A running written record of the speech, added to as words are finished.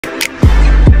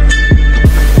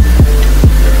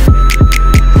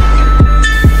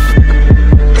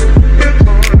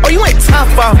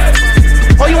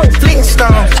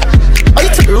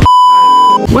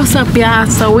What's up, y'all?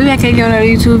 So we back again on another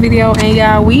YouTube video, and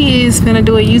y'all, we is finna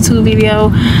do a YouTube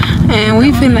video, and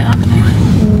we finna,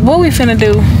 what we finna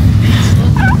do?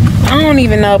 I don't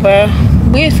even know, bro.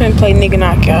 We is finna play nigga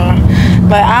knock, y'all.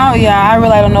 But I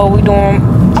really don't know what we doing.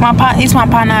 It's my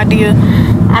partner idea.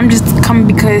 I'm just coming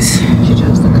because. She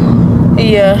chose to come.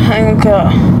 Yeah, I ain't gonna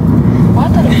call. Well, I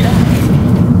thought it was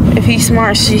done. If he's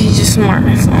smart, he's just smart.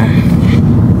 So.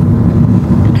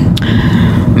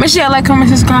 Make sure y'all like, comment,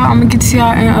 subscribe. I'm gonna get to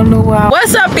y'all in a little while.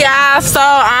 What's up, y'all? So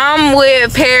I'm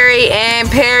with Perry, and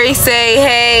Perry say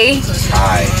hey.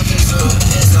 Hi.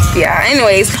 Yeah,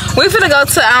 anyways, we finna go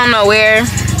to I don't know where.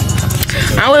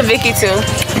 I'm with Vicky too.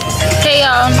 Hey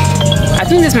y'all. I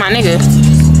think this is my nigga.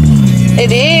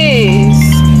 It is.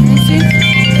 Let me see.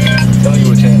 Tell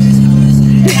you a chance.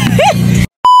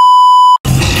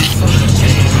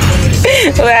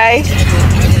 Right.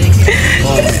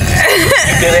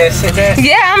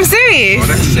 Yeah, I'm serious. Oh,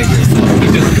 that's a nigga. You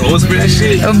just goes for that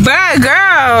shit? Bruh,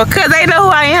 girl, cause they know who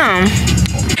I am.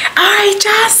 Alright,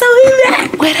 y'all, so we back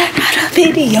with another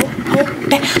video.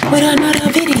 Back with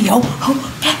another video.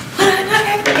 Back with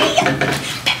another video.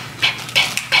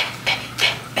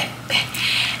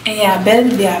 And yeah,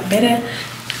 better.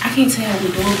 I can't tell how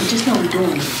we're doing, but just know we're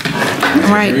doing it.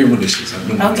 Alright.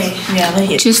 Okay, yeah, let's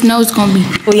hit. Just know it's gonna be.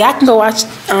 Well, y'all can go watch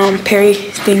Perry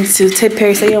things too. Tip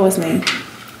Perry, say what's name.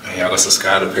 Y'all go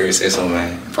subscribe to Perry Say So,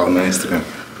 man. Follow me on Instagram.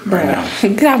 Bro,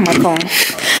 get off my phone.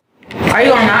 Are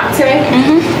you on knock today?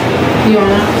 Mm-hmm. You on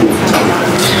knock?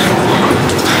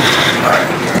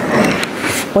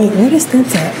 Wait, what is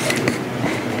this at?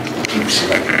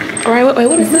 Alright, wait,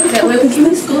 what is this at? Wait, can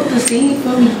we scope the scene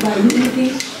for me?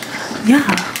 Yeah.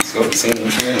 Scope the scene,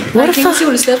 what you mean? What the fuck? See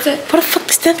where the steps at? What the fuck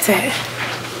the steps at?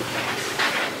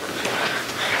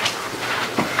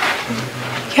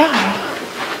 Yeah.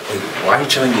 Why are you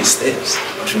trying to get steps?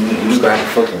 What you mean? You just gotta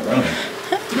fucking run.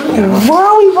 Why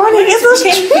are we running? It's a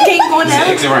street. We can't go There's now. an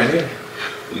exit right there.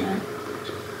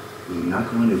 You're not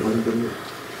going to run through it.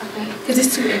 Okay. Because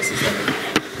it's two exits.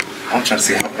 I'm trying to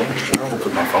see how far. I don't want to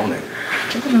put my phone in.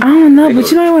 I don't know, but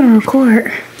you might want to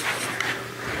record.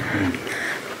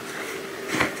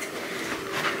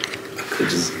 You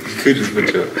could just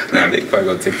put your. Nah, they probably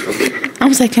gonna take your. I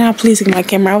was like, can I please get my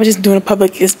camera? I was just doing a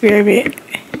public experiment.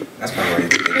 That's probably why you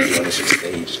think you're doing this shit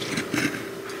staged.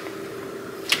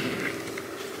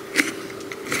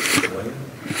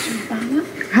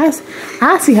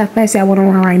 I see how fast I want to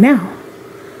run right now.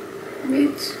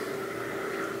 Bitch.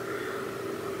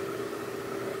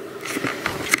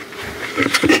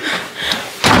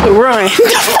 Run.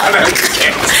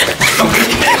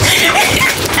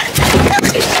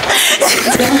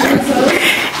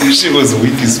 This shit was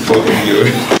weak as fuck, yo.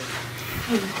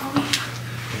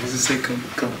 What does it say? Come.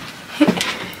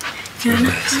 Yeah,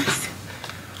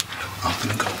 I'm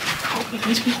gonna go. Oh, wait,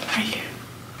 let's be right here.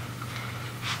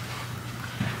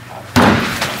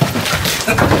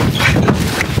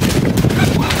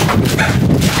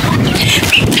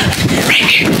 Right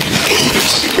here.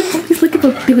 He's looking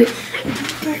for do it.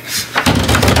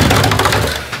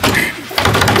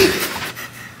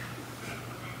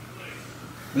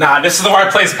 Nah, this is the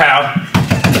right place, pal.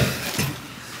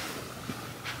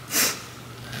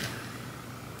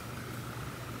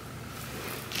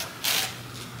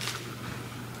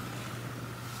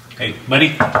 Hey,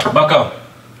 buddy, Bucko.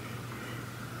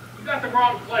 You got the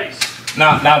wrong place.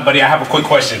 Nah, buddy, I have a quick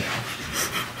question.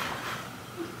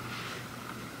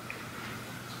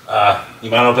 You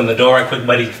mind open the door right quick,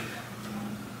 buddy?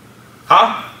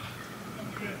 Huh?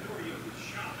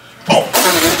 Oh.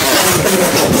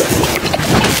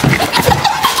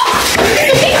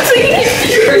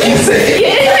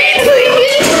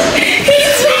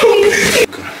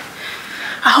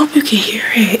 I hope you can hear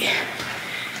it.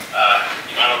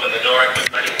 You mind open the door right quick,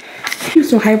 buddy? You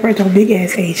so hyper at your big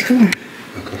ass age. Come on.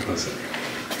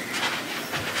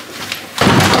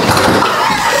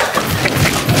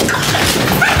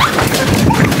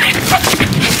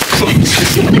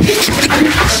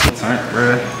 Alright,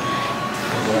 bruh.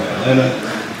 Atlanta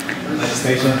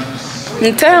station.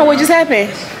 Tell him what just happened.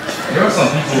 There were some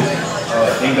people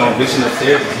ding dong bitching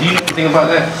upstairs. Do you know anything about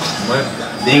that? What?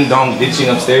 Ding dong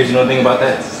bitching upstairs. You know anything about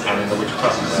that? I don't know what you're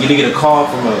talking about. You didn't get a call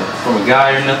from a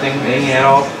guy or nothing? Anything at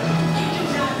all?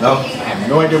 No? I have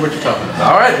no idea what you're talking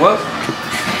about. All right. Well.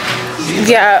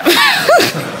 Yeah.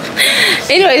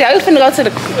 Anyways, I was finna go to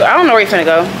the. I don't know where you finna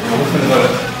go.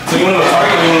 So you want to go to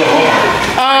Target or you want to go to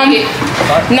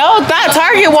Walmart? No, not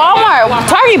Target, Walmart.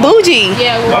 Target bougie.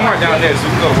 Yeah, Walmart down there, so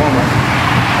we can go to Walmart.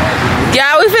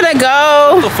 Yeah, we finna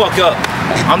go. Shut the fuck up.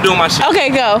 I'm doing my shit. Okay,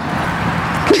 go.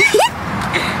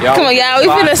 Come on, y'all. We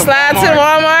finna slide to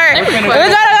Walmart. We're gonna go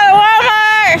to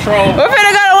Walmart. We're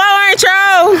finna go to Walmart and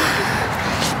troll.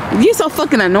 You're so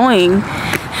fucking annoying.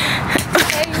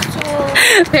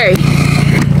 Perry,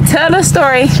 tell the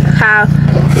story how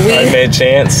we... I met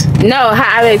Chance. No,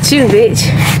 how I met you, bitch.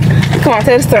 Come on,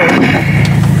 tell the story.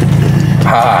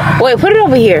 Wait, put it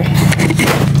over here.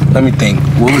 Let me think.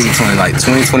 What was it,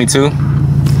 2022?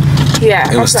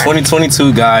 Yeah. It was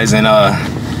 2022, guys, and I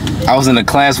was in a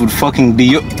class with fucking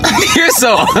Dior. You're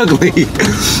so ugly.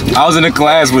 I was in a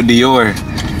class with Dior.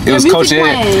 It was Coach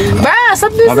Ed. Bye,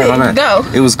 stop this. My bad. Go.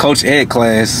 It was Coach Ed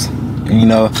class, and you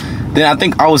know. Then I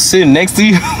think I was sitting next to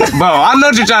you. Bro, I know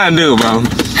what you're trying to do, bro.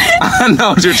 I know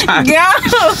what you're trying to do.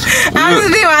 Go. I'm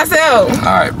just being myself.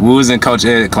 Alright, we was in Coach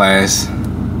Ed class.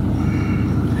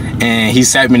 And he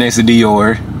sat me next to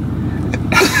Dior.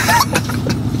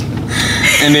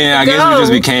 And then I guess we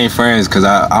just became friends because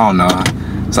I don't know.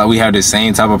 It's like we have the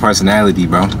same type of personality,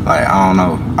 bro. Like, I don't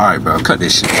know. Alright, bro, cut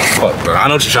this shit. Fuck, bro. I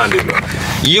know what you're trying to do, bro.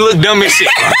 You look dumb as shit,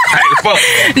 bro. Fuck.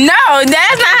 No,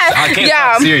 that's not. I can't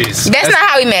talk serious. That's not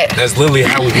how we met. That's literally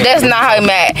how we met. That's not how we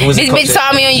met. This bitch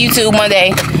saw me on YouTube one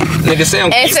day. Nigga, Sam,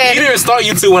 you didn't start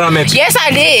YouTube when I met you. Yes, I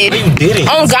did. No, you didn't.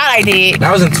 Oh, God, I did.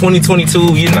 That was in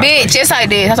 2022. You know. Bitch, yes, I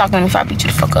did. That's all going to beat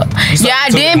you the fuck up. Yeah,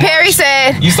 then Perry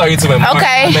said. You started YouTube in March.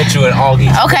 Okay. I met you in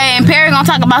August. Okay, and Perry gonna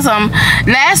talk about some.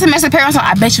 Last semester, Perry was like,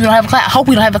 I bet you we don't have a class. I hope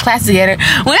we don't have a class together.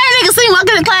 When that nigga see me walk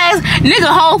in the class, nigga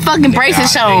whole fucking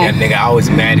braces shown. Nigga, I was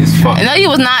mad as fuck. No, you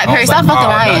was not. Perry, stop fucking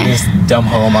lying. This dumb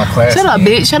hoe in my class. Shut up,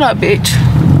 bitch. Shut up, bitch.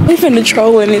 We finna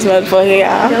troll in this motherfucker,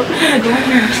 y'all. Yo, we finna go in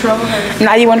here and troll her.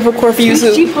 Now you want to record for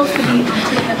YouTube? She supposed to be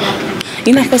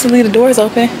You're not supposed to leave the doors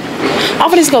open. I'm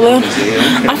finna just go lay. I'm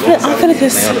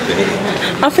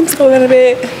finna go lay in the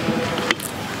bed.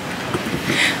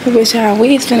 Bitch, y'all,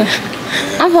 we is finna.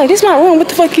 I'm like, this is my room. What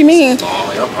the fuck you mean?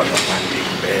 Oh, y'all probably got my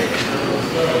bed.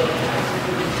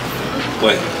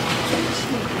 What?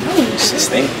 She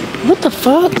stink. What the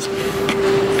fuck?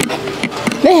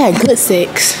 They had good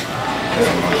sex.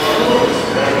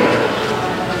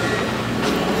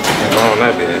 What's wrong with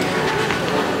that bed?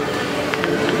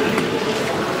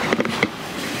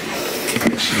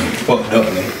 Fucked up,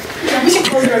 man. Yeah, we should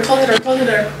close the door, close the door, close the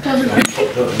door, close the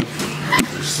door.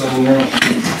 So long.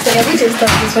 So yeah, we just stuck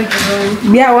this fucking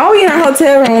room. Yeah, why we in our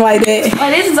hotel room like that? Oh,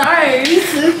 this is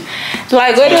ours.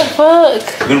 Like, what the fuck?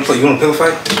 You wanna pillow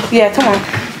fight? Yeah, come on.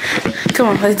 Come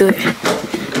on, let's do it.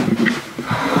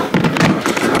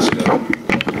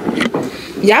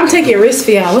 Yeah, I'm taking risks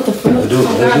for y'all. What the fuck? Oh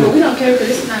God, but we don't care because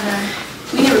this is not our.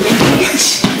 We never been here.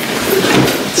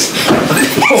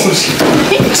 Oh shit.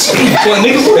 What,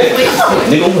 nigga, what?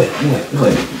 Nigga,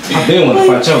 what? I been wanna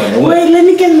fight y'all, man. What? Wait, let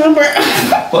me get a number.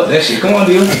 Fuck that shit. Come on,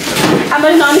 dude. I know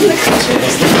you're not in the country.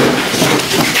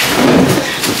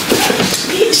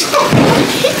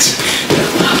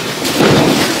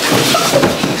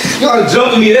 Y'all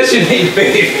jumping me. That shit ain't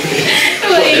fair.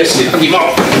 Fuck that shit. Keep on.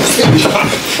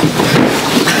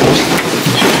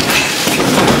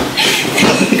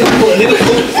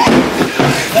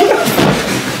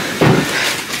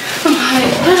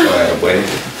 Alright, buddy.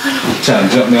 Trying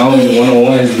to jump me on the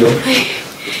one-on-ones, yo.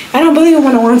 I don't believe in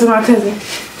one-on-ones with my cousin.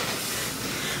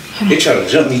 They trying to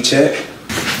jump me, Chad.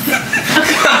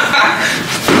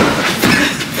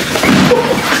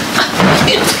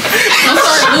 I'm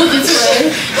sorry, move this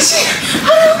way.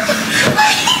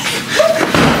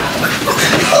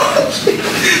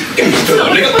 Give me the pillow,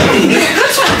 nigga.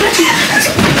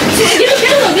 Get the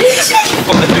pillow, bitch.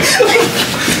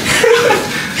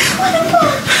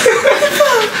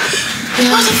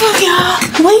 What the fuck, y'all?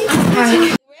 Wait.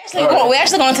 We're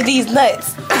actually going to these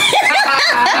nuts.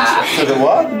 To the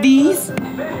what? These.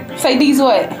 Say these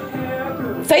what?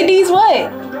 Say these what?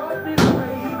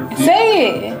 Say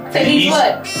it. Say these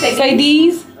what? Say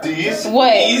these. These?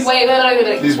 What?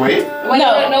 Wait. These wait?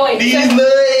 No, wait. These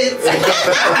nuts!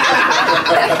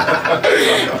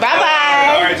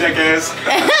 Bye-bye. Alright, jackass.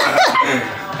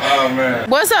 Oh, man.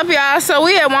 What's up, y'all? So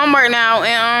we at Walmart now,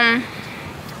 and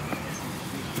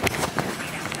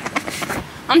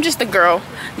I'm just a girl.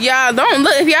 Y'all don't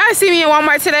look. If y'all see me in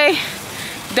Walmart today,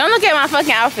 don't look at my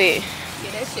fucking outfit.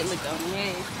 Yeah, that shit look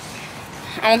amazing.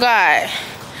 Oh God.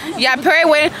 Yeah, Perry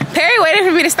waiting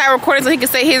for me to start recording so he can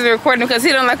say he's recording because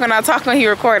he don't like when I talk when he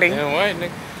recording. Damn white,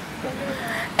 nigga.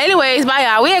 Anyways, bye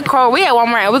y'all. We at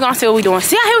Walmart and we're gonna see what we doing.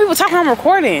 See, I hear people talking when I'm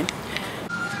recording.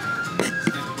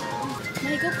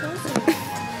 Hey, go closer.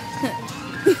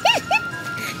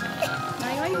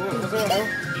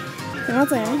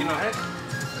 What's that? You know hat?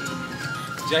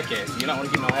 Jackass, you not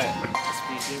want to get no hat.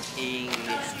 Speaking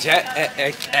English.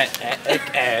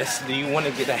 Jackass, do you want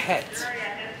to get a hat?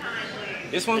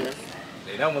 This one?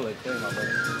 They don't look clean, my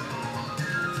brother.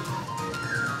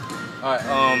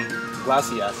 Alright,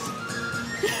 gracias.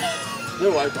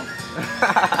 You're welcome.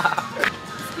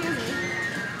 Excuse me.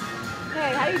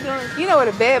 Hey, how you doing? You know where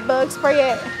the bed bug spray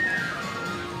at?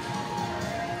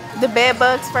 The bed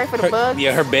bug spray for the bugs?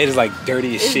 Yeah, her bed is like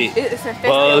dirty as shit. It's infested.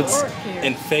 Bugs,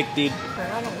 infected.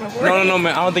 No,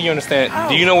 man. I don't think you understand.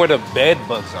 Do you know where the bed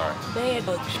bugs are? Bed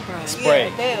bug spray. Spray.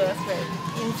 Yeah, bed bug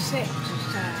spray.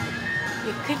 Insecticide.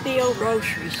 It could be old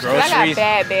groceries. I got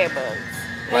bad bed bugs.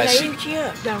 Like They eat you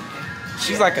up, don't they?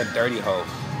 She's like a dirty hoe.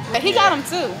 But he got them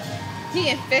too. He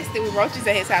infested with roaches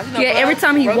at his house. You know, Yeah, every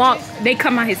time he roaches? walks, they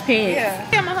come out his pants. Yeah.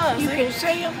 Give him a hug. You can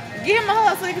see them. Give him a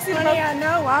hug so you can see them. Honey, I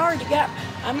know.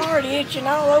 I'm already itching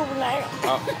all over now.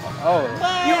 Oh.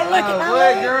 You don't look at my What,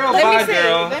 leg. girl? Let me Bye, see.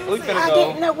 girl. Let me We see. finna I go.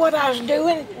 didn't know what I was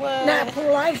doing. What? Now,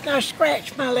 poor life, and I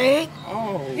scratched my leg.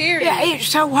 Period. Yeah, it's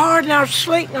so hard, and I was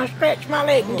asleep, and I scratched my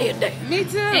leg and did that. Me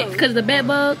too. Because the bed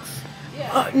bugs.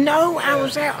 No, I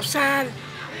was outside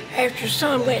after the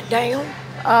sun went down.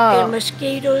 Oh. And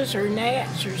mosquitoes or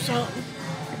gnats or something.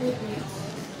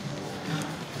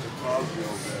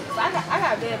 I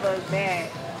got bed bugs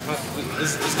bad.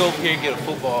 Let's go over here and get a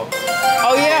football.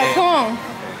 Oh yeah, come on.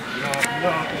 You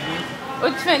know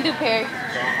What you finna do, Perry?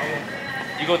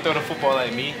 you go throw the football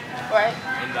at me, Right?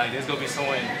 and like there's gonna be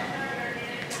someone.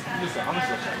 Listen, I'm just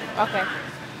gonna show you. Okay.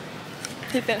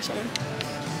 He finished me.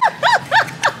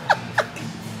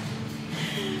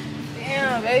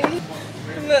 Damn, baby.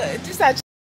 Look, just how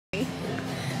me.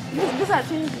 Look, just how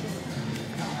changed.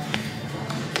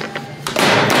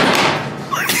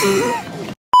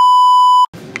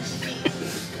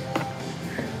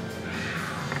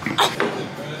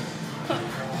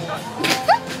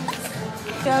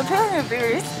 Yeah, Perry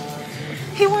embarrassed.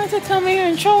 He wanted to tell me you're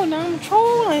in troll. Now I'm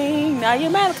trolling. Now you're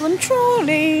mad because I'm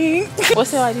trolling.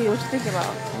 What's your idea? What you thinking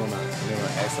about? You wanna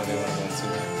ask them they wanna go into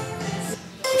it?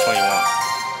 Which one you want?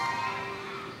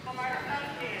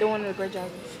 The one of the great joggers.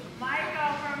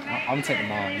 I'm taking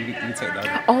them all. You take the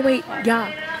other. Oh, wait,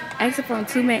 y'all. Ask her for a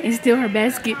 2-man and steal her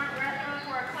basket.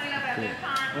 Cool.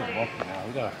 We're walking now.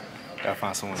 We gotta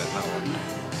find someone that's not walking.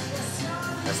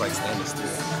 That's like standing still.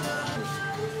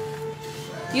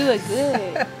 You look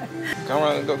good. Come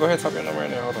on, go ahead, type your number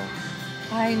in there. Hold on.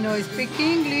 I know speak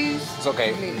English. It's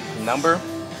okay. Number,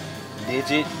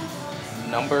 digit,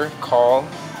 number, call.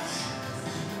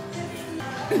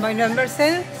 My number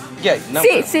says Yeah,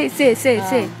 number. Sit.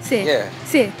 Yeah.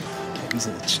 Sit. He's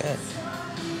in the chat.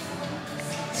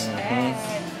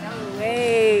 No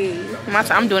way.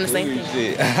 I'm doing the same thing.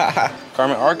 Shit.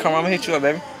 Carmen, I'm gonna hit you up,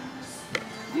 baby.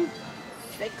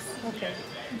 Okay.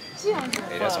 She don't give a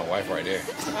Hey, that's fuck. my wife right there.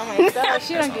 Oh my God,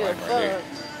 she don't give a Right there.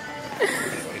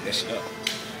 fuck. Wait that shit up.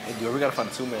 Hey, dude, we gotta find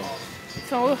a 2-man.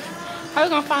 So, how you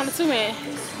gonna find the 2-man?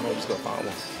 I'm just gonna find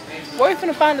one. Where you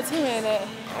finna find the 2-man at?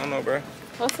 I don't know, bro.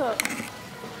 What's up?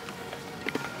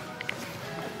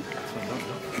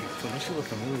 She look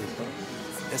familiar, bro.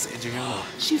 That's Adriana.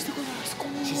 She used to go to our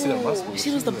school. She used to go to my school.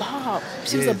 She was the Bob.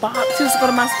 She was Yeah. a Bob. She used to go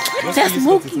to my school. That's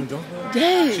Mookie.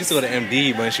 Yes. She used to go to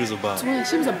MD, but she was a Bob. Twin,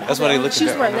 she was a Bob. That's why they look She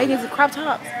used at to wear her. leggings and crop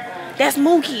tops. That's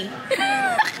Mookie.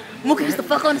 Mookie used to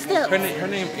fuck on the step. Her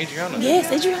name Adriana. Yes,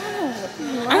 Adriana.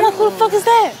 I'm like, who the fuck is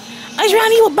that? Adriana,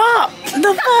 you a Bob.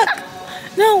 The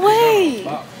fuck? No way.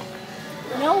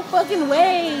 No fucking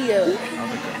way.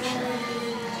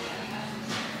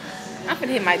 I'm finna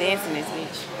hit my dance in this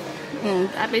bitch.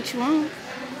 I bet you won't.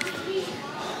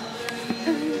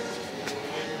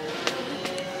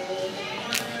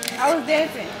 I was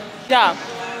dancing. Y'all.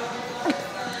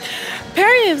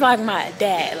 Perry is like my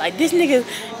dad. Like, this nigga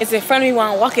is in front of me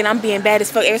while I'm walking. I'm being bad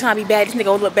as fuck. Every time I be bad, this nigga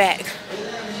will look back.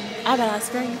 I gotta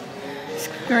scream.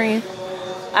 Green.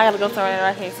 I gotta go somewhere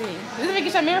that I can't see. This is where you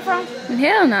get your mirror from?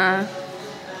 Hell nah.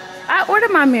 I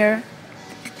ordered my mirror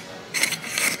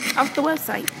off the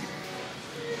website.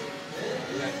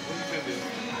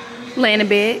 Lay in the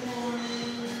bed.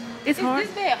 It's hard.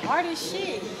 This bed hard as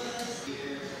shit.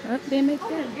 Oh, they make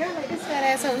that. Girl, like this fat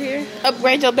ass over here.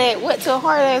 Upgrade your bed. What, to a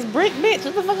hard ass brick, bitch?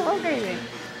 What the fuck is upgrading?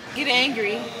 Get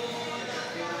angry.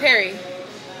 Perry,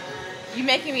 you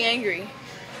making me angry.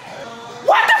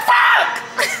 What the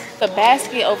fuck? The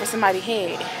basket over somebody's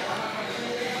head.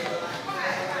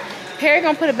 Perry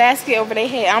gonna put a basket over their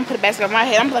head. I'm gonna put a basket over my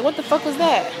head. I'm like, what the fuck was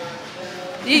that?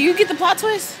 You get the plot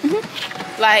twist?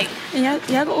 Like, And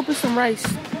y'all go open some rice.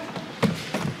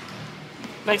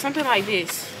 like something like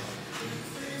this.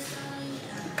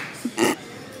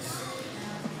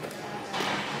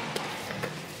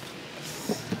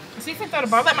 See if I throw the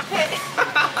ball at my head.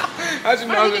 How'd you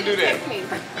know I was gonna do that?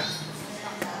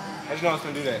 How'd you know I was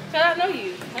gonna do that? Cause I know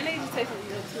you. My nigga just texted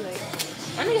you too late.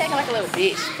 My nigga acting like a little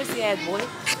bitch. Pussy ass boy.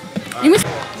 You miss.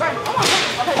 Bro,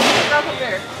 okay, girl, come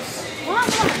there. Come on.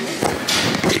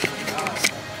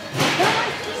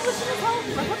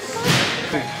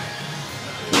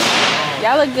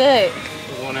 Y'all look good.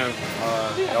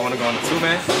 Y'all wanna go on the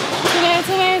 2-man?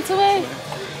 Two man.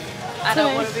 I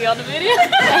don't want to be on the video.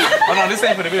 Oh no, this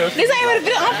ain't for the video. This ain't for the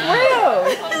video. I'm for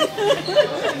real.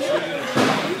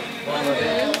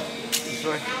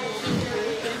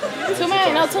 Two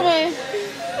man.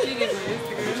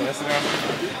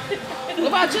 What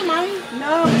about you, mommy?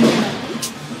 No.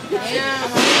 Damn,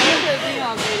 I'm gonna be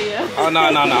on video. Oh no.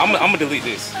 I'm gonna delete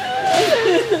this.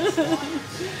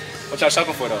 What y'all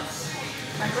shopping for though?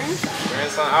 My grandson.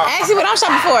 Grandson. Ask me what I'm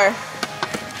shopping for.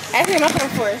 Ask me what I'm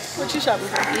shopping for. What you shopping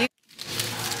for?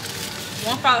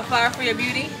 One flower for your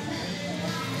beauty.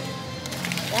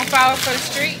 One flower for the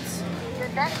streets.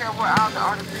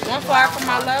 One flower for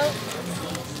my love.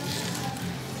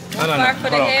 One flower for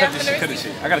the hair. Cut this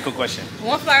shit. I got a quick question.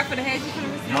 One flower for the head.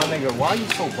 My nigga, why you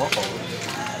so buff?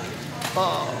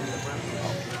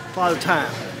 Father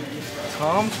time.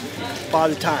 Tom?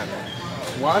 Father time.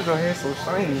 Why is your hair so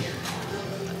shiny?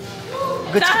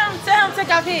 Tell him take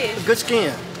off his. Good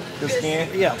skin. Good skin?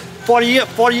 Yeah. 40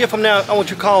 years from now, I want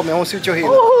you to call me. I want to see what your hair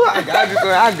is. Ooh, I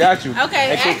got you.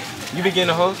 Okay. Hey, you be getting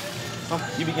the host?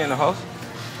 You be getting the host?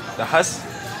 The huss?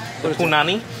 The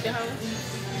punani?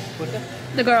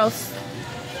 The girls.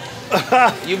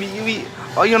 You be.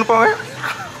 Oh, you on the phone with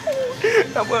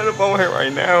her? I'm on the phone with her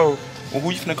right now. Well, who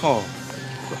you finna call?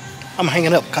 I'm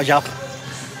hanging up because y'all.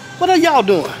 What are y'all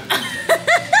doing?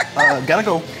 Gotta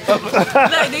go.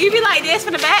 Look, do you be like this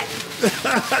from the back?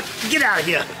 Get out of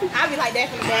here. I be like that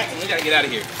from the back. We gotta get out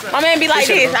of here. My man be like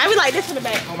this. I be like this from the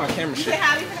back. Oh, my camera You shit. say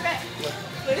how I be from the back?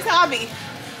 Look, this how I be.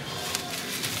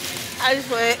 I just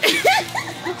went.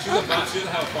 She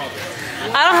doesn't have a father.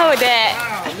 I don't have a dad.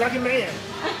 Wow, lucky man.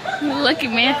 Lucky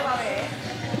man.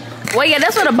 Well, yeah,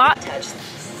 that's what a bot.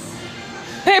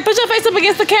 Perry, put your face up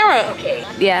against the camera. Okay,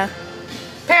 Yeah.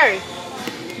 Perry,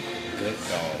 Good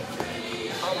dog.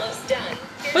 almost done.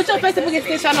 put your face up against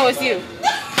this. I know it's you.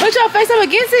 Put your face up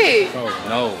against it. Oh,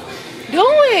 no. Do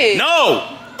it. No!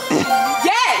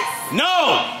 Yes.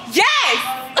 No!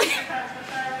 Yes.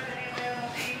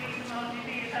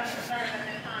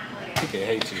 He can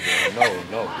hate you, bro.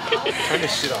 No. Turn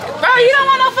this shit off. Bro, you don't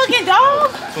want no fucking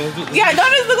dog? Yeah,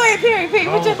 don't just look like Perry. Perry,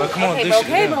 put your but come on, okay, this bro,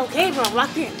 shit okay, bro,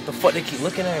 locked in. The fuck they keep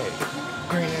looking at?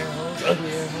 Green arrows,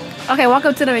 ugly arrows. Okay, walk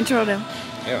up to them and intro them.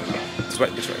 Yeah, it's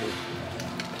right here.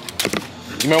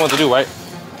 You remember what to do, right?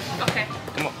 Okay.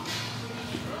 Come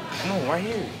on, right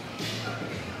here.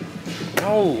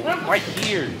 No, right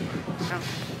here.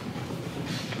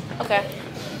 Okay.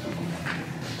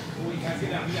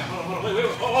 Wait.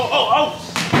 Oh.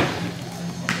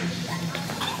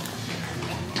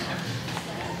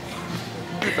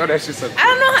 Throw that shit so I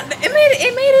don't know how, it made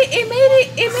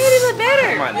it look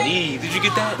better. my knee. Did you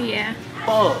get that? Yeah.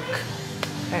 Fuck.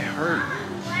 That hurt.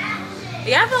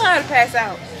 Yeah, I feel like I would pass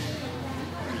out.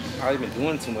 Probably been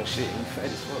doing too much shit. You fat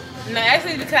as fuck. No,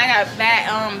 actually because I got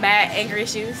bad anger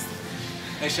issues.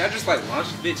 Hey, should I just like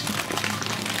launch this bitch?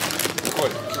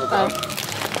 Record it. Oh.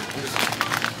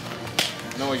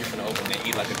 Know where you're finna open and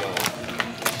eat like a dog.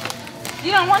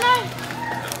 You don't want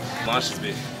that? Launch this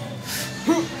bitch.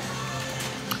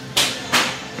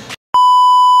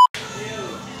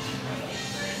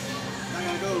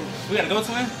 We gotta go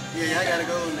to him? Yeah, I gotta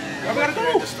go, man. Why we gotta go?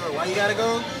 At the store. Why you gotta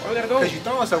go? Why we gotta go? Because you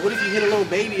throwing stuff. What if you hit a little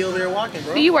baby over there walking,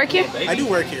 bro? Do you work here? I do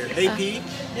work here. AP.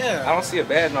 Yeah. I don't see a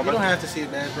bad no, You don't have to see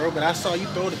it, man, bro. But I saw you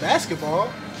throw the basketball.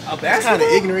 A That's kind of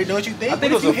ignorant, don't you think? I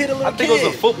think What if you hit a little I think it was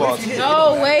a kid? football What if you team. hit-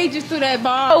 No way, just threw that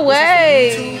ball. No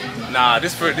way. Nah,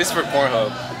 this for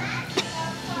Pornhub.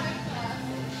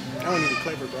 I don't need a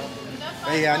clipper, bro.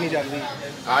 Hey, yeah, I need y'all to leave.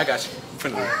 I got you.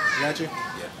 Finna leave. You got you?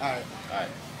 Yeah. All right.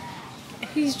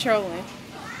 He's trolling.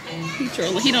 He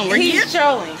trolling. He don't work here. He's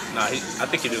trolling. Nah, I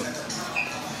think you do.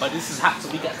 But this is hot,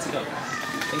 so we got to go.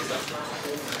 Think so.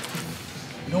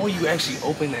 No, you actually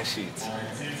open that shit.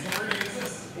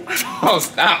 Oh,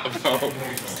 stop, bro.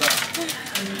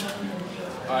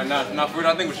 Alright, now, for real,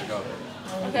 I think we should go.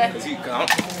 Okay. Cause bro.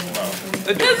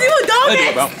 Cause you a dog Let's do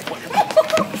it, bro.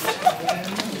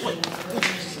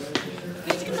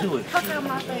 Do it. Fuck out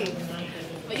my face.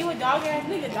 But you a dog ass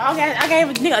nigga, I gave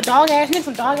a nigga a dog ass nigga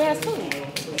some dog ass food.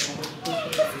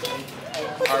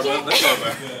 Alright, bro, let's go,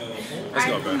 bro. Let's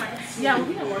go, bro. Yeah,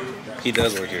 we don't work. He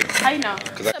does work here. How you know?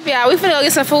 What's up, y'all? We finna go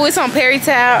get some food. It's on Perry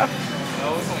Town.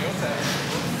 No, it's on your side.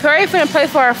 Perry finna pay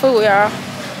for our food, y'all.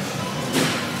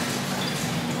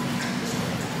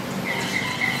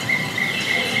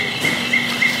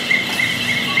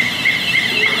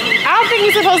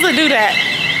 think we're supposed to do that?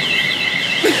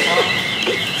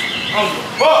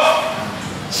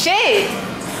 Shit.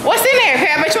 What's in there?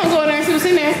 Hey, I bet you want to go in there and see what's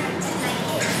in there.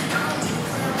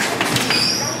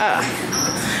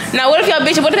 Now what if y'all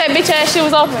bitch? What if that bitch ass shit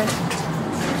was open?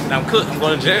 I'm cooked. I'm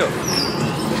going to jail.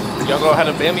 Y'all gonna have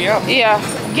to bail me out? Yeah.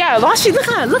 Yeah. Watch she. Look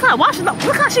how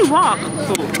she walk.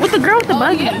 With the girl with the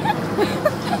buggy.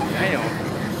 Damn.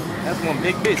 That's one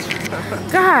big bitch.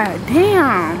 God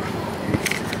damn.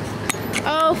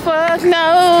 Oh fuck no.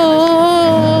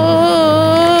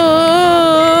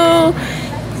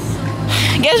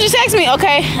 Guess you text me.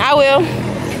 Okay, I will.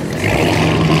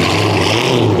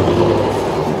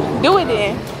 Do it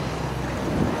then.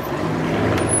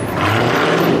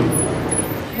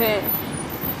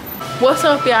 What's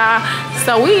up, y'all?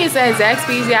 So we is at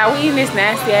Zaxby's, y'all. We eating this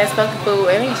nasty ass fucking food.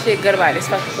 And ain't shit good about this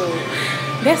fucking food.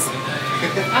 That's,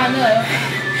 I know.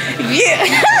 Yeah.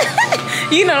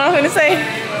 You know what I'm gonna say?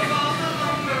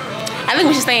 I think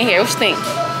we should stay in here. What you think?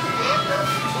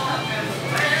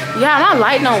 Yeah, my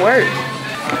light don't work.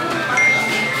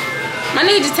 My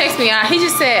nigga just texted me, y'all. He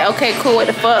just said, okay, cool, what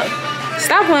the fuck?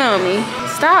 Stop playing with me.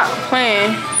 Stop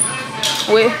playing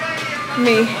with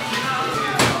me.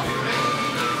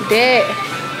 Dad.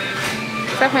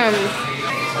 Stop playing with me.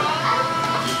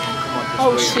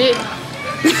 Oh shit.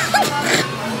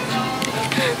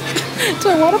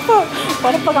 So what the fuck?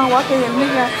 What the fuck I'm walking in?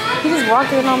 He just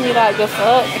walking on me like the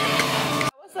fuck.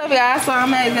 What's up, y'all? So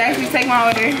I'm at Zaxby's. Take my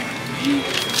order.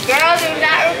 Girl, do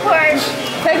not record.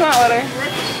 Take my order.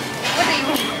 What do you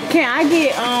want? Can I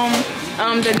get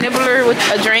the nibbler with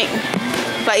a drink?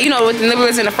 Like, you know, with the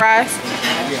nibblers and the fries?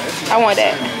 I want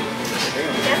that.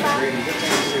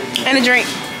 And a drink.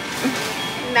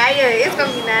 Nah, yeah, it's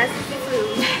gonna be nice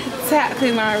food. Tap,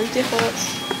 please, my reach it for it.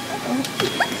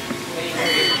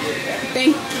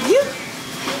 Thank you.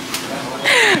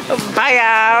 Bye,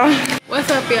 y'all. What's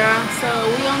up, y'all? So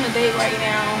we on the date right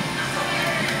now,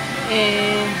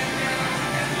 and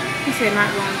he said not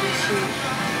going to do shit.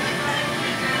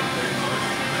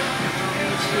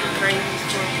 Shit crazy as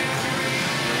fuck.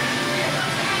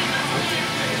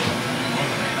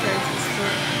 Crazy as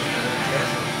fuck.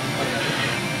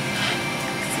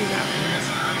 See about me.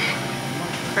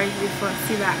 Crazy as fuck.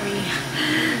 See about me.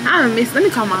 I done missed. Let me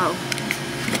call my hoe.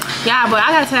 Yeah, but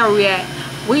I gotta tell where we at.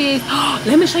 We is,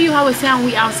 let me show you how it sound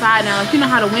when we outside now. Like, you know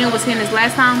how the wind was hitting this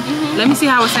last time? Let me see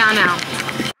how it sound now.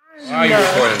 Why are you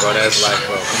recording, bro? That's like,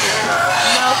 bro.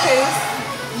 No, cause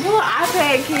you an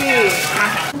iPad kid.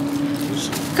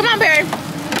 Come on, Barry.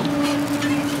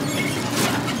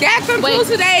 Got some tools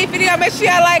today. Video, make sure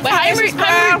y'all like, comment, subscribe.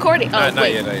 How you recording? Oh, Not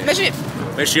wait. yet, not yet.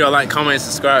 Make Make sure y'all like, comment, and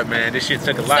subscribe, man. This shit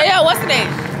took a lot. Hey, yo, what's the name?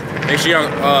 Make sure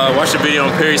y'all watch the video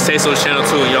on Perry's Taste channel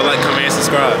too. Y'all like, comment, and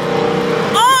subscribe.